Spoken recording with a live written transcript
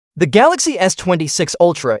The Galaxy S26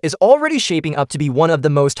 Ultra is already shaping up to be one of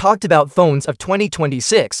the most talked about phones of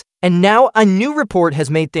 2026, and now a new report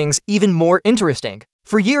has made things even more interesting.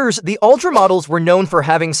 For years, the Ultra models were known for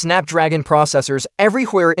having Snapdragon processors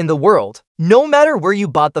everywhere in the world. No matter where you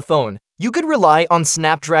bought the phone, you could rely on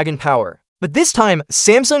Snapdragon power. But this time,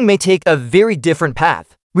 Samsung may take a very different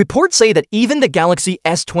path. Reports say that even the Galaxy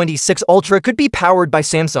S26 Ultra could be powered by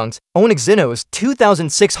Samsung's own Exynos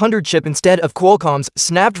 2600 chip instead of Qualcomm's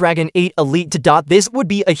Snapdragon 8 Elite. This would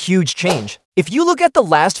be a huge change. If you look at the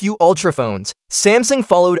last few Ultra phones, Samsung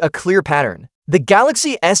followed a clear pattern. The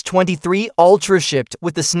Galaxy S23 Ultra shipped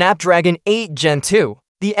with the Snapdragon 8 Gen 2.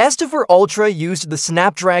 The S24 Ultra used the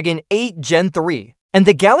Snapdragon 8 Gen 3. And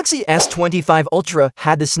the Galaxy S25 Ultra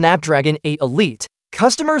had the Snapdragon 8 Elite.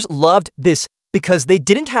 Customers loved this because they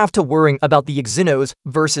didn't have to worry about the Exynos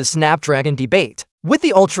versus Snapdragon debate. With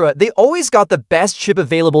the Ultra, they always got the best chip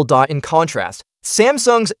available. In contrast,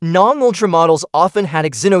 Samsung's non-Ultra models often had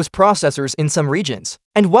Exynos processors in some regions.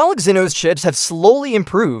 And while Exynos chips have slowly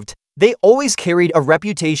improved, they always carried a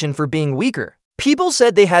reputation for being weaker. People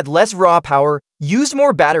said they had less raw power, used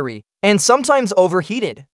more battery, and sometimes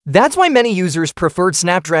overheated. That's why many users preferred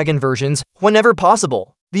Snapdragon versions whenever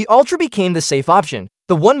possible. The Ultra became the safe option,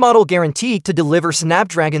 the one model guaranteed to deliver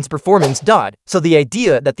Snapdragon's performance. So the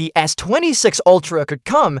idea that the S26 Ultra could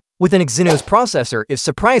come with an Exynos processor is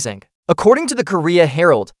surprising. According to the Korea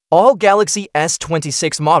Herald, all Galaxy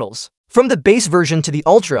S26 models, from the base version to the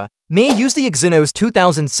Ultra, may use the Exynos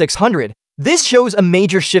 2600. This shows a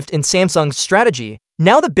major shift in Samsung's strategy.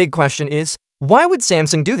 Now the big question is, why would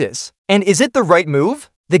Samsung do this? And is it the right move?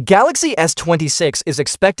 The Galaxy S26 is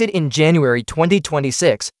expected in January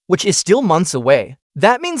 2026, which is still months away.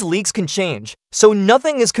 That means leaks can change, so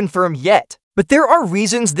nothing is confirmed yet. But there are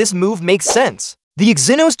reasons this move makes sense. The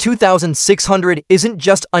Exynos 2600 isn't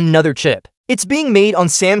just another chip. It's being made on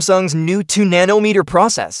Samsung's new 2nm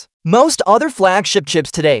process. Most other flagship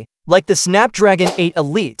chips today, like the Snapdragon 8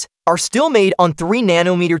 Elite, are still made on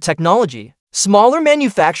 3nm technology. Smaller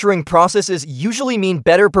manufacturing processes usually mean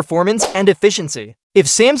better performance and efficiency. If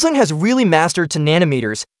Samsung has really mastered 2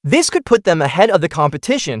 nanometers, this could put them ahead of the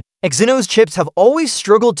competition. Exynos chips have always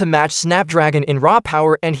struggled to match Snapdragon in raw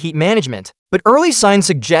power and heat management, but early signs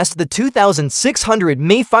suggest the 2600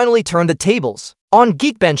 may finally turn the tables. On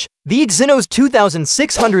Geekbench, the Exynos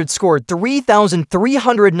 2600 scored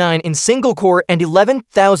 3,309 in single-core and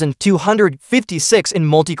 11,256 in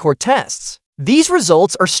multi-core tests. These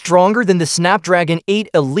results are stronger than the Snapdragon 8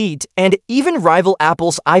 Elite and even rival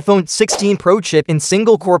Apple's iPhone 16 Pro chip in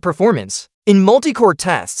single-core performance. In multi-core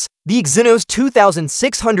tests, the Exynos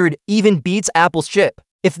 2600 even beats Apple's chip.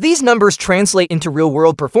 If these numbers translate into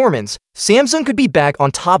real-world performance, Samsung could be back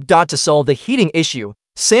on top. To solve the heating issue,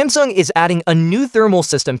 Samsung is adding a new thermal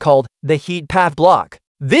system called the Heat Path Block.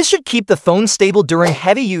 This should keep the phone stable during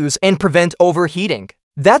heavy use and prevent overheating.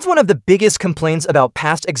 That's one of the biggest complaints about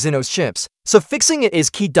past Exynos chips, so fixing it is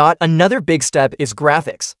key. Another big step is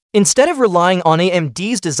graphics. Instead of relying on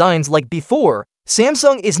AMD's designs like before,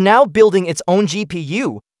 Samsung is now building its own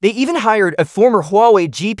GPU. They even hired a former Huawei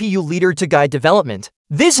GPU leader to guide development.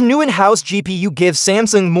 This new in-house GPU gives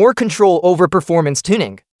Samsung more control over performance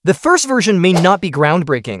tuning. The first version may not be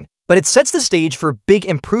groundbreaking, but it sets the stage for big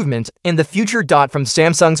improvement in the future. From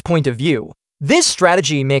Samsung's point of view, this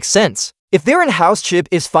strategy makes sense. If their in-house chip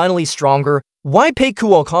is finally stronger, why pay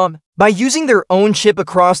Qualcomm? By using their own chip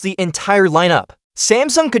across the entire lineup,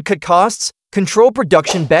 Samsung could cut costs, control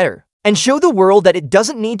production better, and show the world that it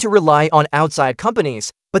doesn't need to rely on outside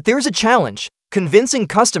companies. But there's a challenge: convincing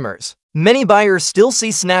customers. Many buyers still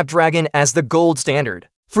see Snapdragon as the gold standard.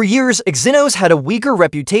 For years, Exynos had a weaker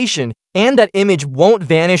reputation, and that image won't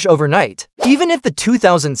vanish overnight. Even if the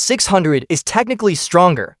 2600 is technically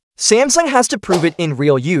stronger, Samsung has to prove it in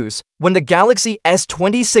real use. When the Galaxy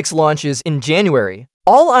S26 launches in January,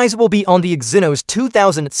 all eyes will be on the Exynos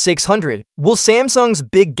 2600. Will Samsung's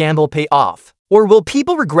big gamble pay off? Or will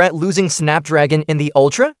people regret losing Snapdragon in the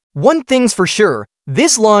Ultra? One thing's for sure,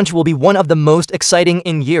 this launch will be one of the most exciting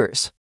in years.